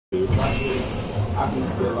I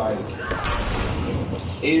just feel like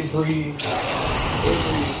every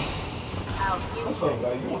what's up,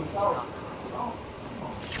 guy? You want to talk?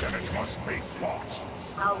 Then it must be fought.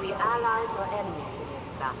 Are we allies or enemies in this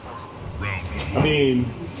battle? I mean,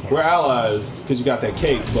 we're allies because you got that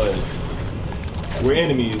cake, but we're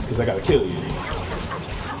enemies because I gotta kill you.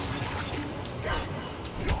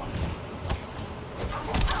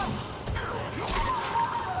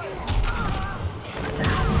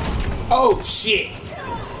 Oh shit!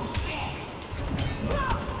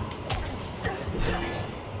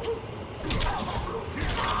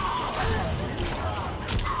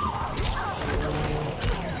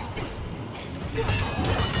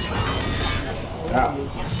 Ow.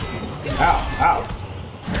 Ow, ow.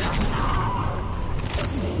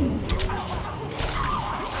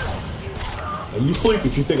 And you sleep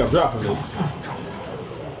if you think I'm dropping this.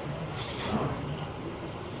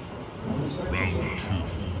 Round 2,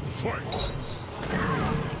 fight.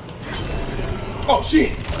 Oh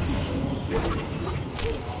shit!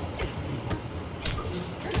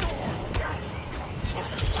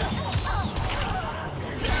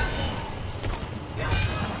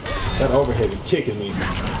 That overhead is kicking me.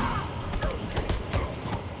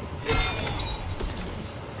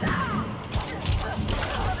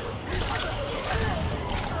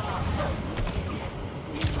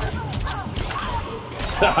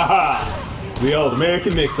 The old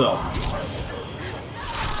American mix-up.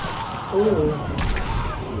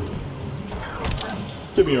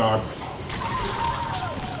 Give me your arm.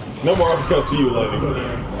 No more uppercuts for you, lady.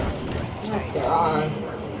 Oh God.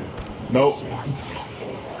 Nope.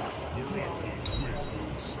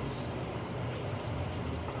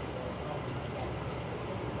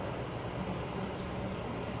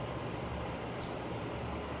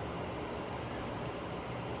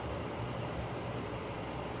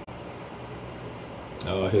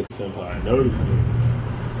 Oh, Hick Senpai, notice me.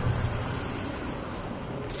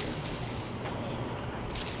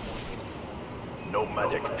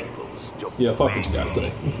 Nomadic peoples don't. Yeah, fuck what you gotta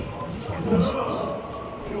say.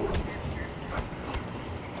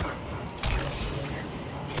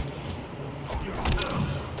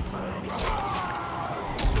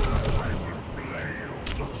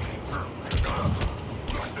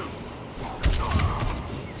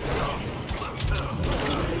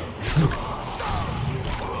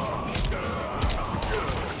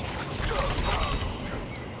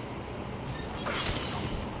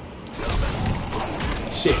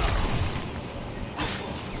 Shit.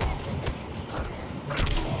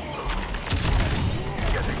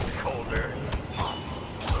 Getting colder.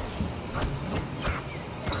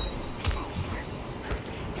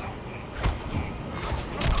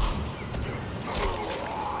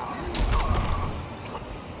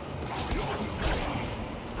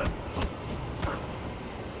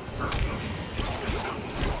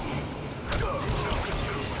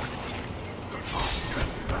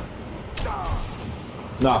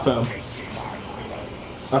 Nah, fam.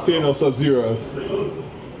 I fear no Sub-Zeros.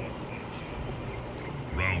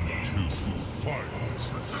 Round 2, fight.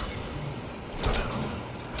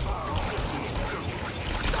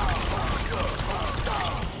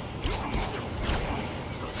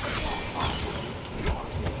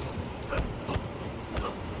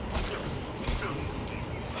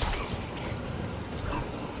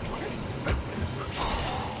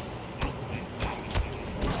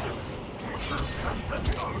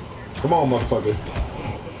 Come on, motherfucker.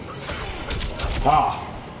 Ah.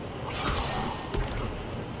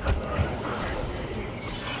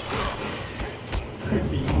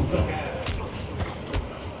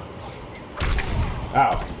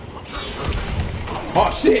 Ow. Oh,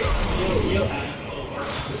 shit.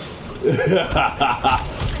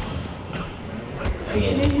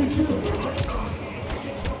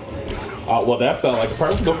 Oh, well, that sounds like a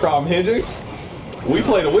personal problem, Hendrix. We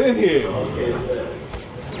play to win here.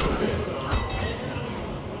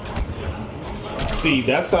 See,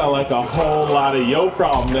 that sounds like a whole lot of your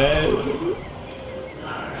problem, man.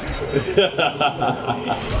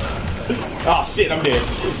 Oh shit, I'm dead.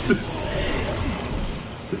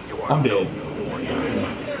 I'm dead.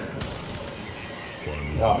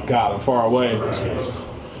 Oh god, I'm far away.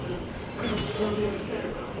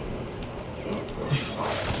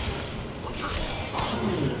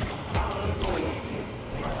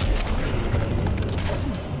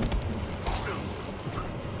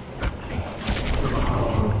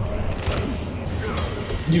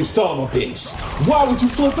 You son of a bitch. Why would you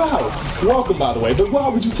flip out? Welcome, by the way, but why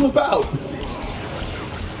would you flip out?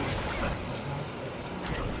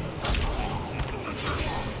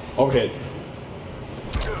 Overhead.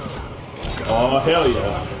 Oh, hell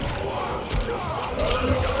yeah.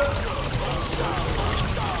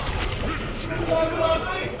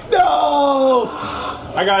 No!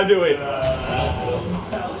 I gotta do it.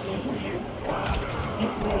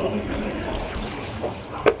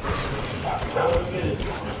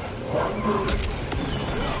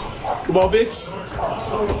 Come on, bitch.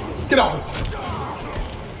 Get on.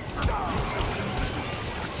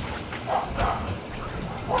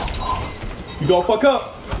 You gonna fuck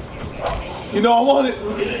up. You know I want it.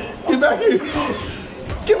 Get back here.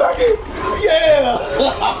 Get back here. Yeah.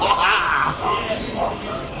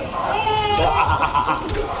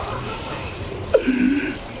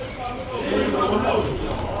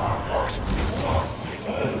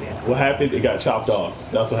 What happened? It got chopped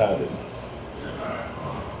off. That's what happened.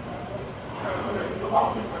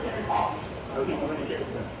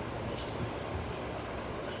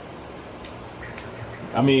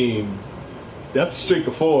 I mean, that's a streak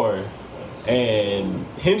of 4. And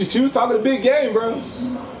Hendrix, you was talking a big game, bro.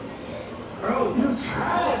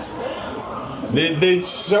 Then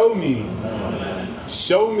show me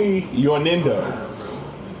your Nendo.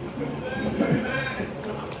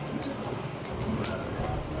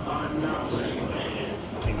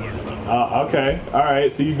 Okay, all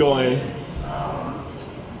right. So you going?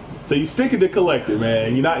 So you sticking to collector,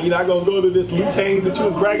 man. You're not gonna go to this Liu Kang that you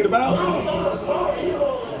was bragging about.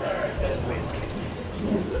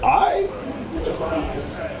 All right.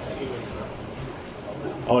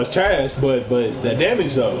 Oh, it's trash, but that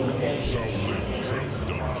damage though.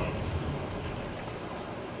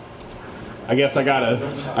 I guess I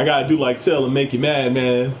gotta do like Cell and make you mad,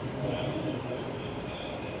 man.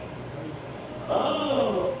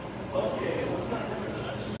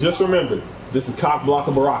 Just remember, this is cock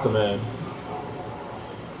blocker Baraka, man.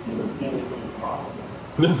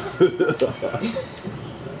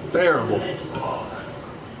 Terrible.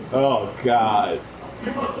 Oh God.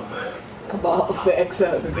 Cabal sex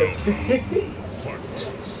husband.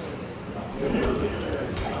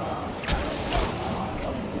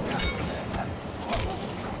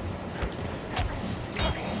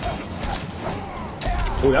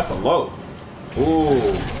 Oh, that's a low. Ooh.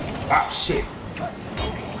 Ah, shit.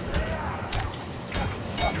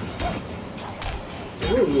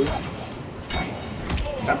 Ooh.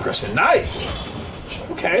 That pressure, nice.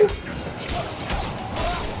 Okay.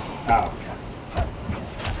 Ow.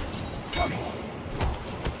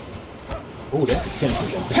 Ooh, that defense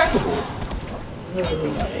is impeccable.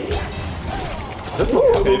 This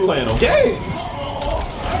motherfucker playing no games.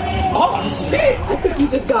 Oh shit! I think you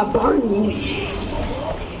just got Barney.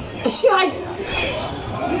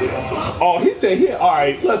 Oh, he said here. All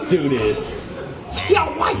right, let's do this. Yeah,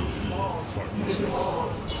 what?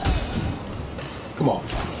 Come on.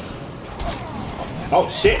 Oh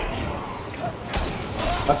shit!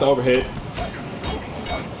 That's an overhead.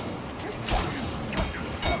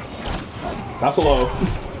 That's a low.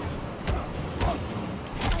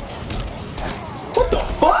 What the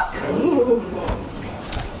fuck? Ooh.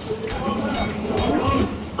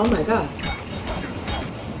 Oh my god.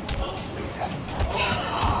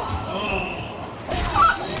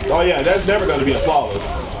 Oh yeah, that's never gonna be a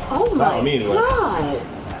flawless. Oh my me anyway. god.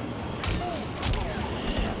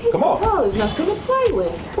 Come on. Oh, he's not gonna play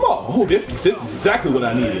with. Come on. Oh, this is exactly what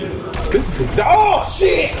I needed. This is oh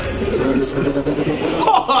shit!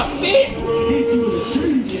 Oh shit!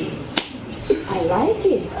 I like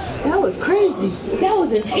it. That was crazy. That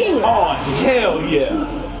was intense. Oh hell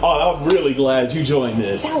yeah! Oh, I'm really glad you joined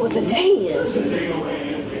this. That was intense.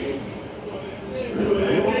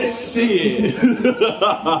 Shit.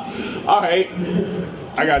 All right.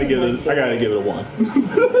 I gotta give it a 1. I gotta give it a 1.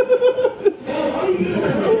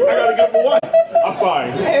 I'm sorry.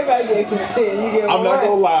 Everybody gave it 10. You get I'm not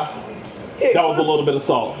gonna lie. Hey, That was a little bit of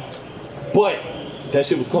salt. But that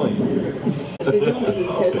shit was clean.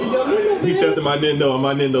 He tested my Nendo and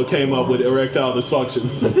my Nendo came up with erectile dysfunction.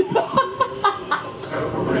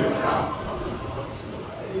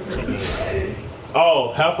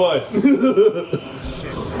 Oh, have fun.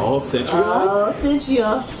 Oh, set you up. Oh, since you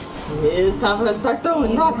it's time for her to start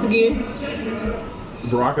throwing rocks again.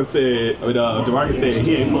 Baraka said he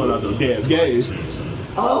ain't pulling out no damn games.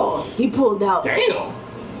 Oh, he pulled out Damn.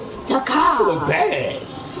 Taka. She look bad.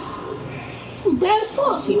 She look bad as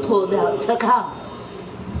fuck. She pulled out Taka.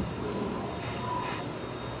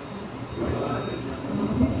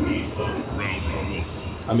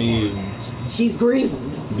 I mean, She's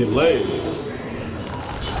grieving. the legs.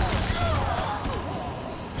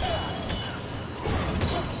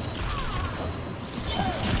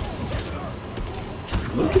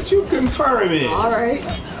 Look at you confirming. All right.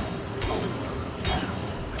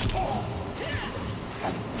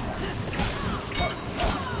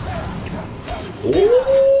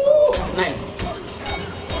 Ooh. Nice.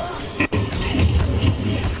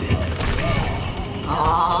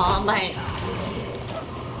 on, man.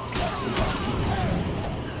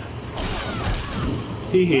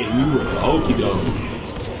 He hit you with an okie doke.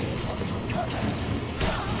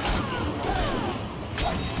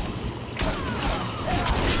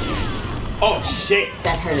 Oh shit!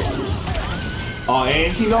 That hurt. Oh,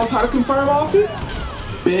 and he knows how to confirm off it?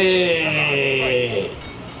 Big.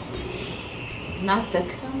 Not the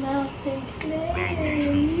come out and play. Fight.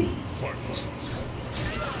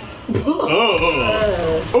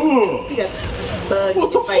 You got bug in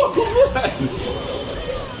your face.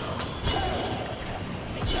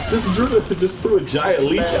 Just threw a giant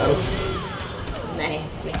leech at him.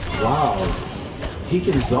 Nasty. Wow. He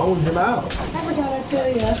can zone him out. I forgot I tell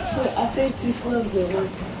you, I think too slow to work.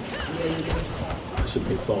 I should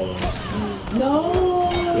take Saul on. No.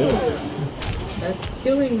 Yes. That's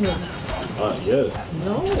killing him. Yes.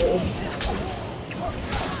 No.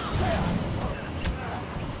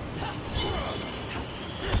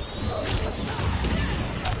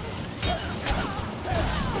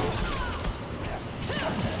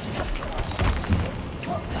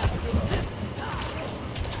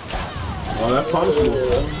 Oh, that's punishable.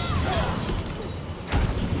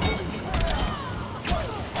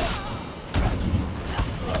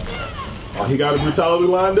 Oh, he got a brutality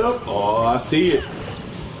lined up? Oh, I see it.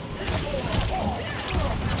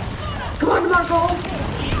 Come on, DeMarco.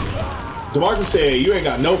 DeMarcus said, you ain't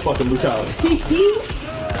got no fucking brutality.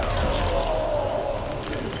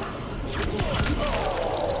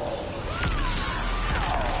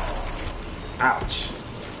 Ouch.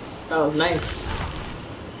 That was nice.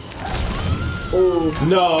 Ooh.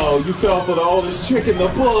 No, you fell for the oldest trick in the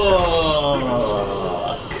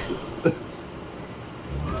book.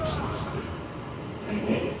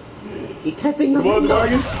 He testing the Come on, window.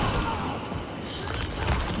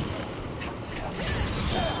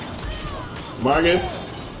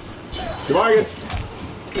 DeMarcus. DeMarcus.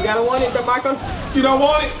 You gotta want it, DeMarco. You don't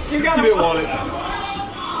want it. You gotta didn't want it.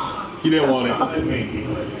 You didn't want it.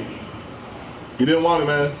 You didn't want it,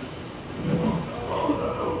 man.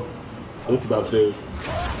 What's he about to do?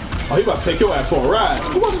 Oh, he about to take your ass for a ride.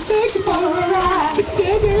 You wanna take it for a ride?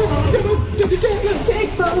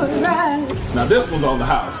 Take for a ride. Now this one's on the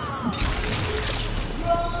house.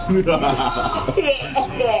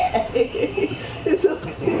 It's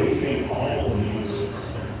okay.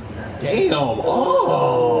 Damn.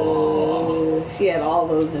 Oh. She had all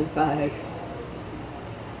those insides.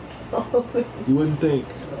 You wouldn't think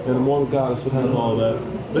an immortal goddess would have all that,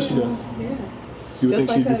 but she does. Yeah. You would Just think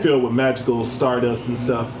she'd like be filled with magical stardust and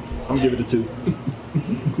stuff. I'm giving it a 2.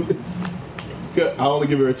 Good. I only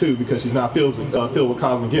give her a 2 because she's not filled with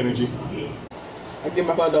cosmic energy. I get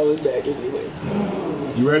my $5 back anyway.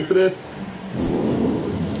 You ready for this?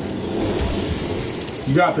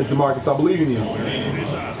 You got this, DeMarcus. I believe in you.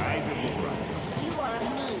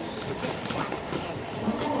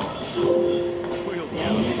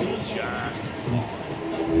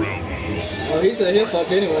 Oh, he said he'll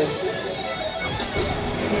fuck anyway.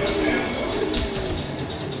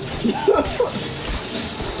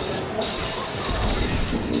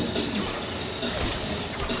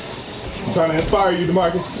 I'm trying to inspire you,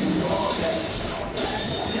 DeMarcus.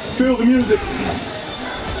 Feel the music.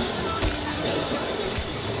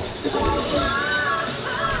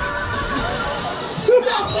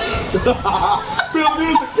 Feel the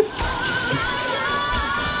music.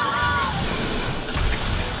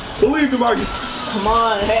 Believe, DeMarcus. Come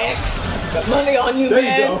on, Hex. Got money on you, There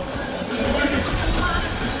man. you go.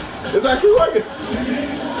 It's actually working.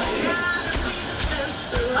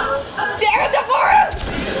 There in the forest!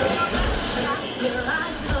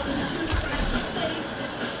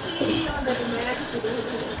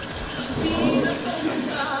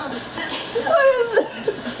 What is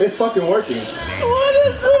this? It's fucking working. What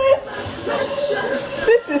is this?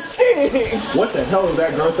 This is cheating. What the hell is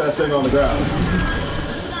that gross ass thing on the ground?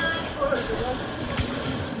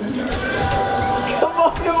 Come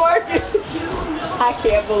on, DeMarcus. I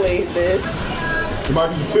can't believe this.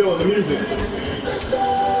 DeMarcus is feeling the music.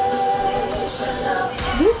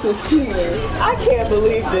 This is cheating. I can't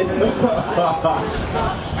believe this.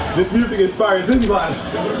 This music inspires anybody.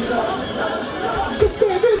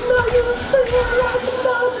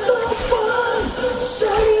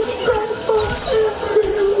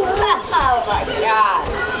 Oh my god.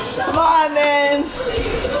 Come on, man.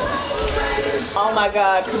 Oh my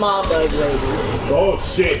god. Come on, bug lady. Oh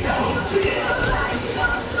shit.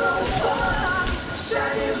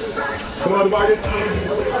 Come on, DeMarcus.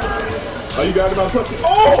 Oh, you got it about pussy.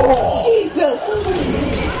 Oh! Jesus.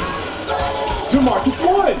 DeMarcus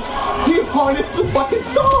won. He harnessed the fucking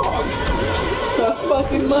song. The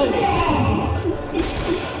fucking money.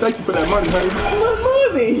 Thank you for that money, honey. My money.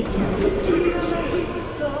 me.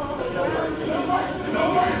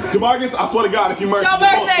 DeMarcus, I swear to God, if you murder Show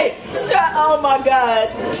mercy. Oh my God.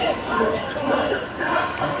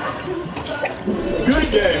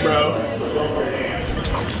 Good game, bro.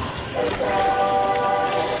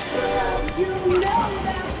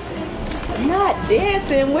 Not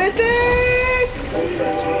dancing with it.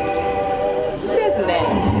 That's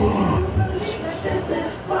nasty.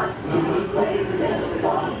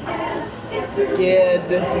 Yeah,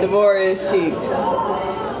 the Warriors cheeks.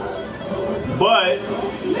 But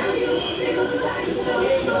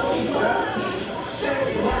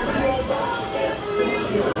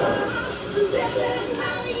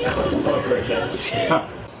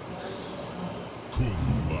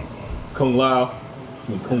Kung Lao,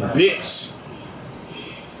 Kung bitch.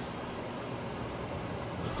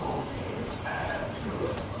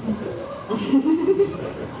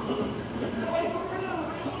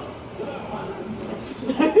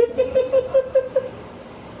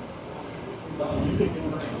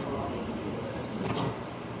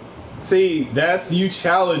 See, that's you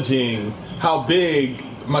challenging how big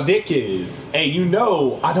my dick is. And you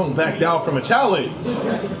know I don't back down from a challenge.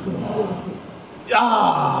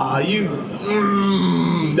 I'm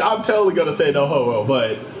totally gonna say no homo,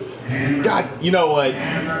 but God, you know what?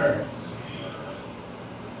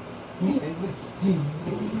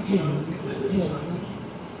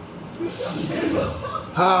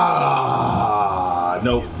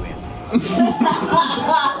 Nope.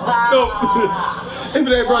 Nope. If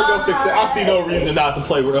it ain't broke, don't fix it. I see no reason not to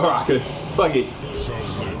play with a rocket. Fuck it.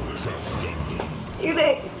 You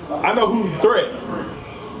think? I know who's the threat.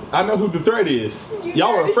 I know who the threat is.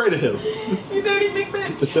 Y'all are afraid of him. You dirty big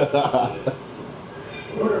bitch.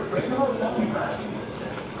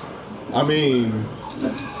 I mean,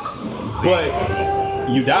 but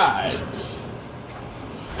you died.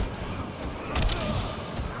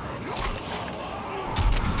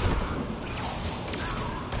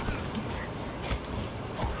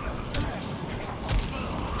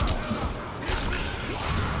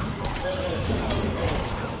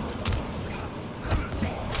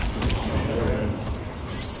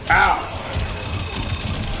 Ow!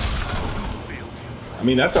 I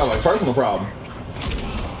mean, that sounds like a personal problem.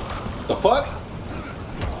 The fuck?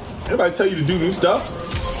 Anybody tell you to do new stuff?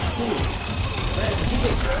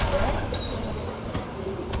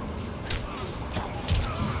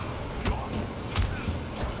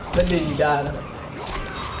 But then you died.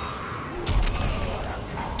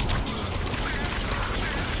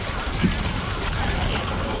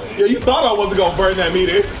 Yeah, you thought I wasn't gonna burn that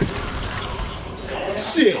meter.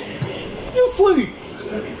 Shit. You sleep.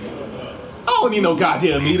 I don't need no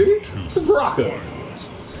goddamn meter. It's Baraka.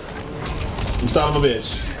 You son of a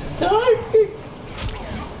bitch.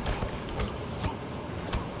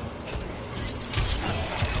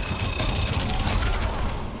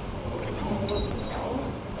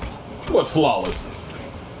 What flawless?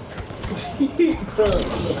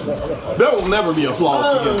 There will never be a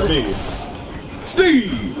flawless against me.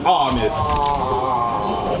 Steve! Aw, I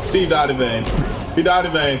missed. Steve died in vain. He died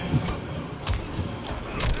in vain.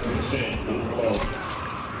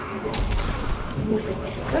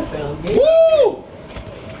 That sounds good. Woo!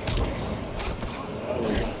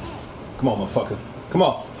 Come on, motherfucker. Come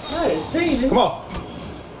on. Come on.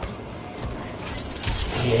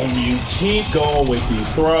 And you keep going with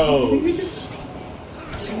these throws.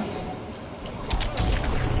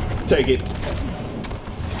 Take it.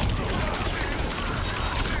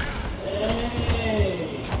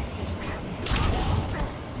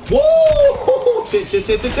 Woo! Shit.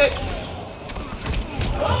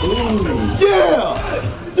 Ooh. Yeah!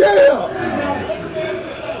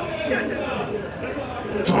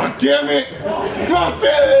 God damn it!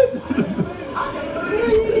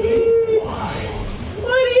 What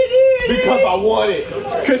are you doing? Because I want it.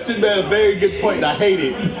 Christian made a very good point and I hate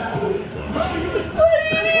it.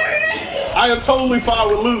 I am totally fine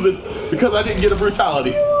with losing because I didn't get a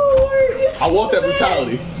brutality. I want that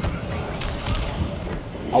brutality.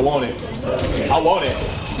 I want it. I want it.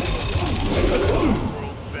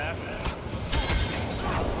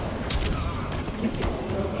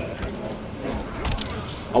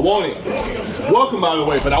 I want it. Welcome, by the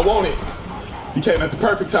way, but I want it. You came at the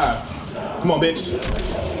perfect time. Come on, bitch.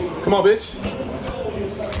 Come on, bitch.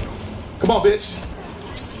 Come on, bitch.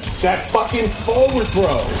 That fucking forward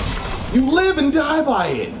throw. You live and die by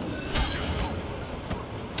it.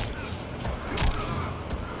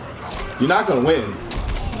 You're not gonna win.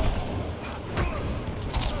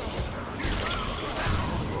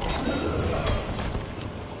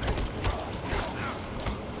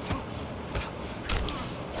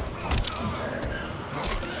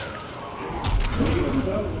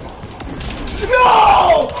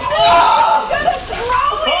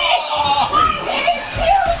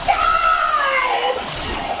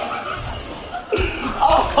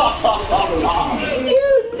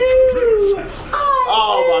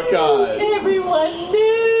 God. Everyone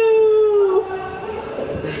knew.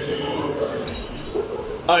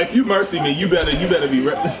 If you mercy me, you better be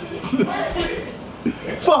ready.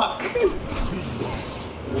 Fuck.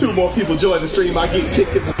 2 more people join the stream. I get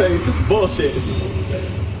kicked in the face. This is bullshit.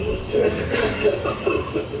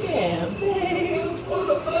 Yeah, babe.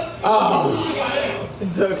 Oh.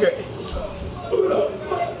 It's okay.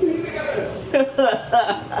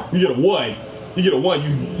 You get a 1. You get a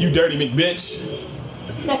 1. You dirty McBitch.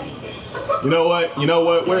 You know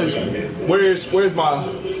what? Where's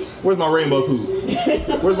my rainbow poop?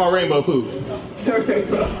 Where's my rainbow poop?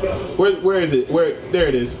 Where is it? There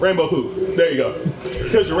it is. Rainbow poop. There you go.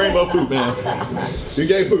 Here's your rainbow poop, man. You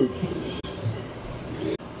gay poop.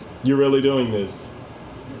 You're really doing this.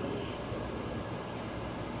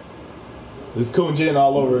 This is Coon Jin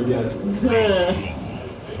all over again.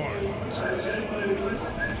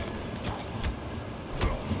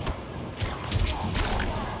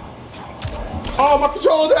 Oh, my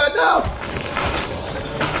controller died now!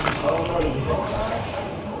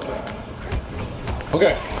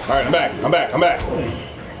 Okay, alright, I'm back.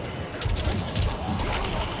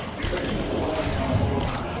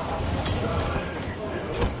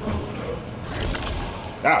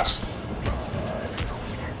 Ouch.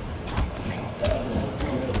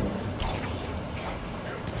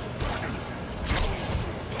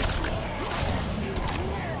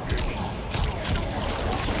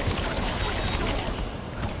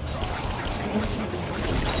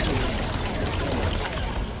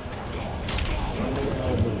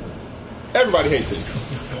 Everybody hates it.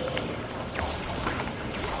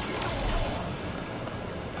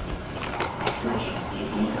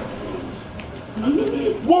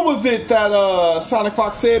 What was it that Sonic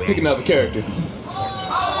Fox said? Pick another character.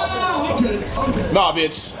 Nah,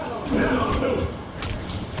 bitch.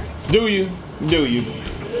 Do you?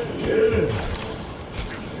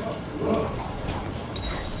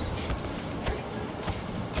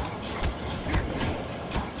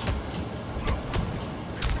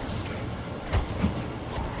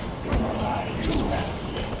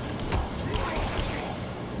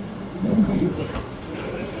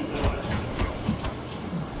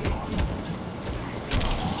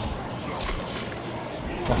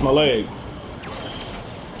 That's my leg.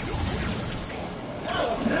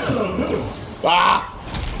 Ah!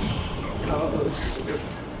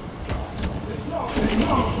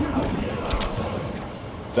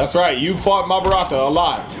 That's right, you fought my Baraka a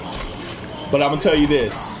lot. But I'm gonna tell you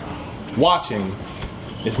this. Watching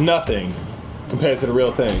is nothing compared to the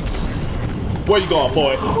real thing. Where you going,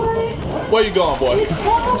 boy? Where you going, boy? He's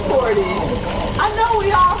teleporting. I know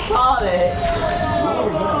we all saw that.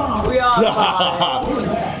 We all saw it.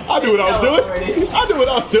 I knew what I was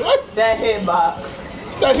doing. That hitbox.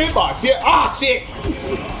 That hitbox, yeah. Ah, shit.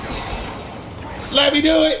 Let me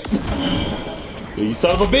do it. You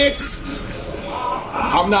son of a bitch.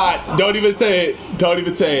 I'm not. Don't even say it.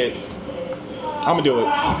 I'm gonna do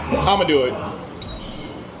it.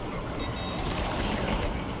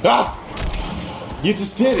 Ah! You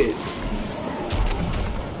just did it.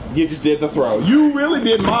 You just did the throw. You really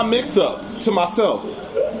did my mix-up to myself.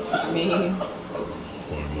 Me.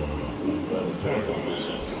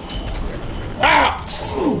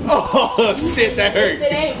 Ouch! Oh, shit, that hurt. If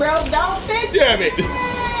it ain't broke, don't fix it. Damn it.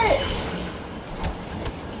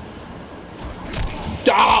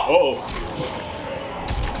 Ah, uh-oh.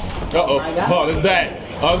 Uh-oh. Oh, that's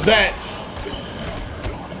bad.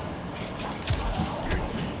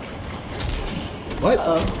 What?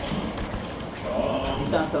 Uh-oh.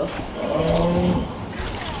 Santos.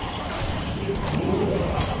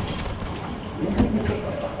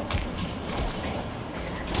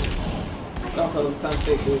 Santos is trying to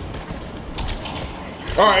fix it.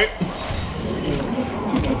 Alright.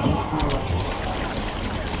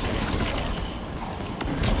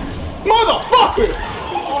 Motherfucker!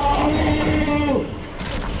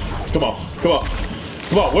 Come on.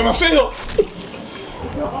 Where my shield?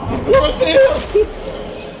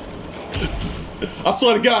 I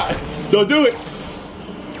swear to God, don't do it.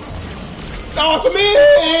 Oh, it's a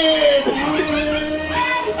man!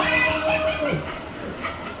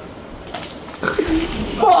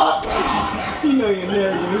 Fuck! You know you're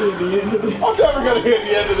never gonna hear the end of this. I'm never gonna hear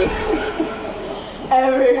the end of this.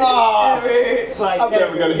 Ever. I'm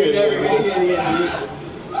never gonna hear the end of this.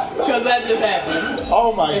 Because that just happened.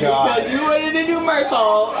 Oh my God. Because you wanted to do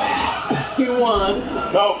Mersault, you won.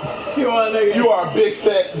 Nope. You won again. You are a big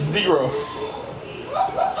fat 0.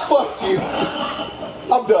 Fuck you.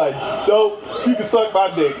 I'm done. Nope. You can suck my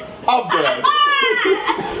dick. I'm done.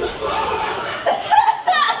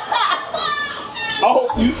 I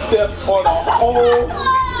hope you step on a whole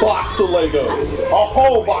box of Legos. A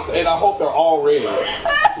whole box, and I hope they're all red. You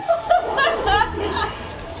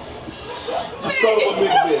son of a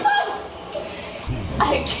big bitch.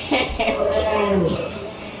 I can't.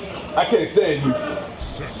 I can't stand you.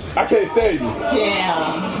 I can't stand you.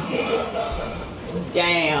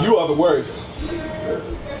 Damn. You are the worst.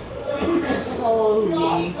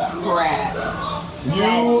 Holy crap. You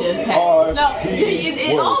That just are happened. No, the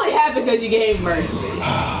it worst. only happened because you gave mercy.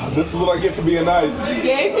 This is what I get for being nice. You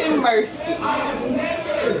gave him mercy.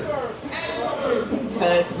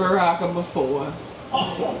 Touched Baraka before.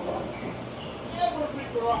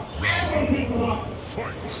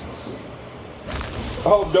 Fight. I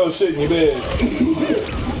hope go shit in your bed.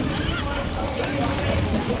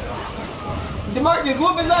 DeMarcus,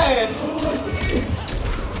 whoop his ass.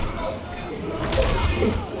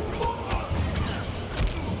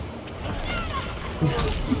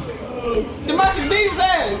 DeMarcus, beat his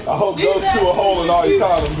ass. I hope goes to a hole in all your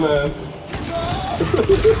condoms, man.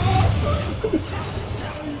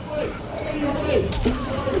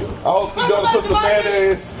 I hope you're gonna put some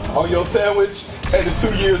mayonnaise on your sandwich and it's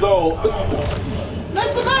 2 years old.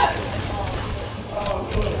 Mess him up.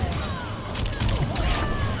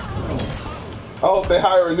 I hope they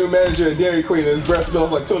hire a new manager at Dairy Queen and his breast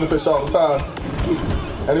smells like tuna fish all the time.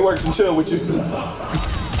 And he works and chill with you.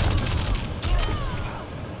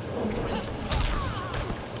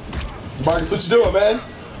 Marcus, what you doing, man?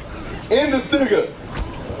 End this nigga.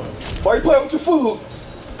 Why you playing with your food?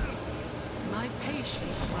 My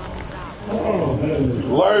patience runs out.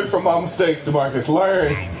 Learn from my mistakes, DeMarcus.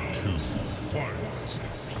 Learn. Round 2. Fight.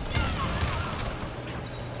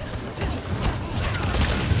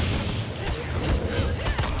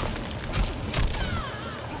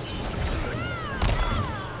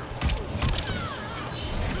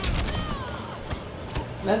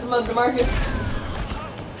 Mess him up, DeMarcus.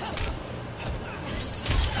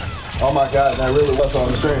 Oh my God, that really was on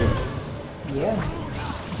the stream. Yeah.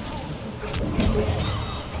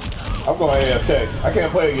 I'm going AFK. I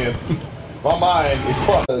can't play again. My mind is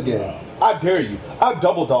fucked again. I dare you. I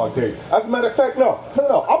double dog dare you. As a matter of fact, no.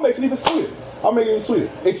 I'll make it even sweeter. I'll make it even sweeter.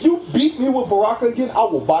 If you beat me with Baraka again, I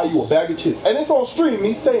will buy you a bag of chips. And it's on stream,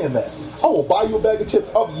 me saying that. I will buy you a bag of chips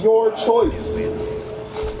of your choice.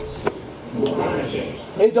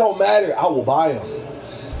 It don't matter. I will buy them.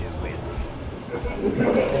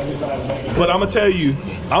 But I'm gonna tell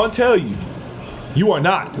you, you are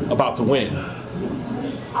not about to win.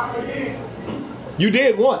 You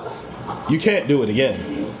did once. You can't do it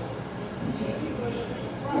again.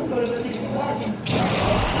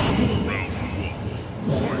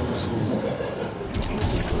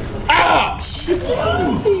 Ouch!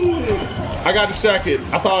 I got distracted.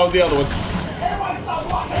 I thought it was the other one.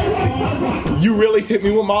 You really hit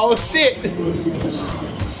me with my own shit.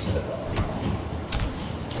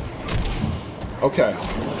 Okay.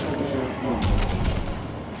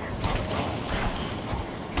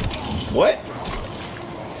 What?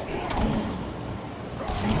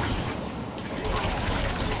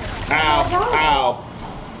 Ow. Ow.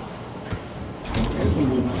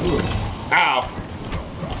 Ow.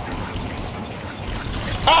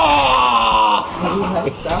 Ah! You have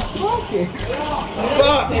to stop smoking.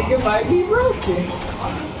 Fuck! Think it might be broken.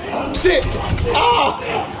 Shit! Ah!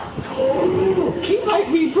 He might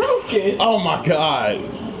be broken. Oh my God!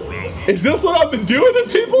 Is this what I've been doing to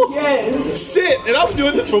people? Yes. Shit! And I've been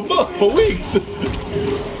doing this for weeks. Oh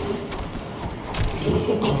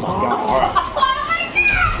my God! All right.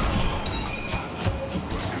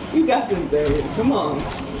 You got this, baby. Come on.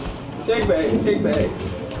 Shake back. Shake back.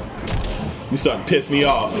 You starting to piss me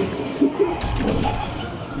off.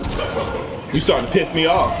 You starting to piss me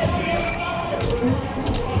off.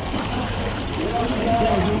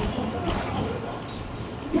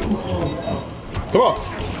 Come on.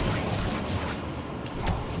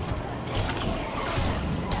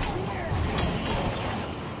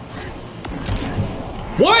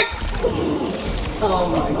 What? Oh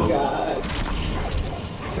my God.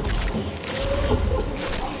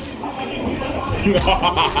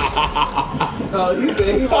 Oh, you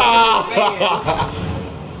said he was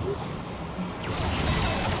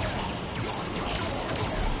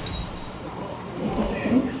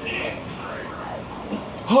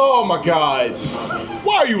Oh my God.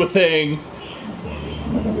 Why are you a thing?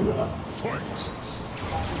 Fight.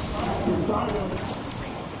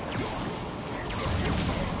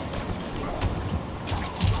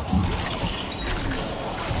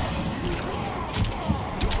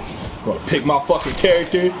 You wanna pick my fucking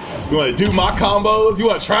character? You wanna do my combos? You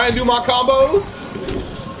wanna try and do my combos?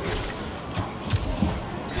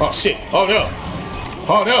 Oh shit. Oh no.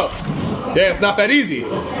 Oh no. Yeah, it's not that easy.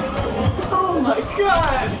 Oh my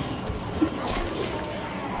god.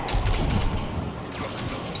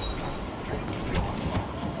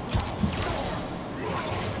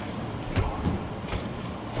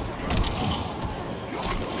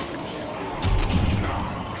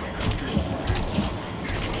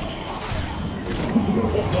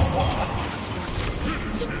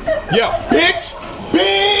 Yeah, bitch!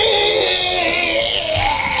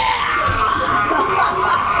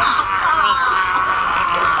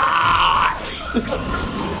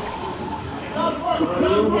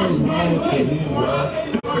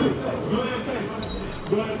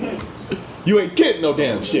 You ain't getting no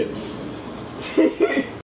damn chips.